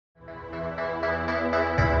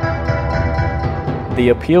The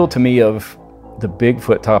appeal to me of the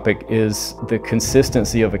Bigfoot topic is the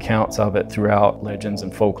consistency of accounts of it throughout legends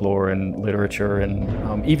and folklore and literature,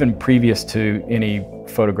 and even previous to any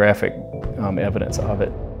photographic evidence of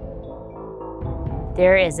it.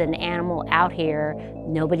 There is an animal out here,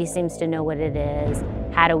 nobody seems to know what it is.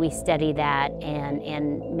 How do we study that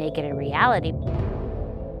and make it a reality?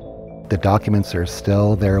 The documents are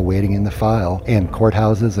still there waiting in the file in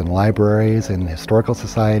courthouses and libraries and historical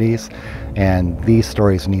societies, and these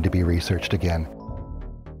stories need to be researched again.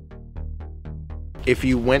 If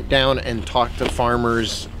you went down and talked to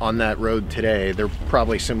farmers on that road today, they're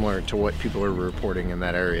probably similar to what people are reporting in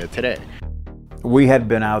that area today. We had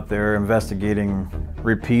been out there investigating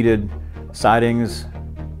repeated sightings,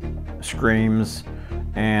 screams,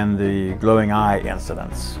 and the glowing eye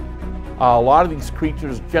incidents. A lot of these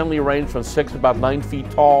creatures generally range from 6 to about 9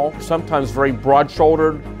 feet tall, sometimes very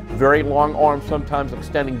broad-shouldered, very long arms, sometimes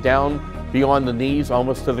extending down beyond the knees,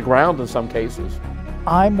 almost to the ground in some cases.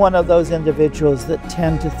 I'm one of those individuals that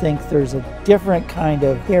tend to think there's a different kind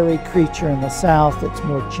of hairy creature in the South that's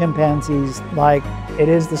more chimpanzees-like. It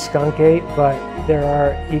is the skunk ape, but there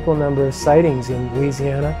are equal number of sightings in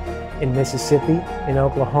Louisiana, in Mississippi, in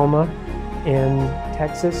Oklahoma, in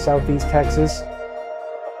Texas, southeast Texas.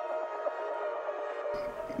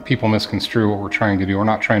 People misconstrue what we're trying to do. We're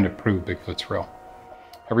not trying to prove Bigfoot's real.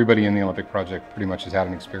 Everybody in the Olympic Project pretty much has had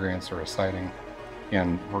an experience or a sighting,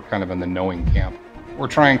 and we're kind of in the knowing camp. We're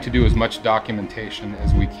trying to do as much documentation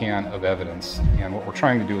as we can of evidence, and what we're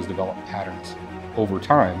trying to do is develop patterns over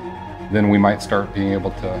time. Then we might start being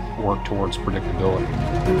able to work towards predictability.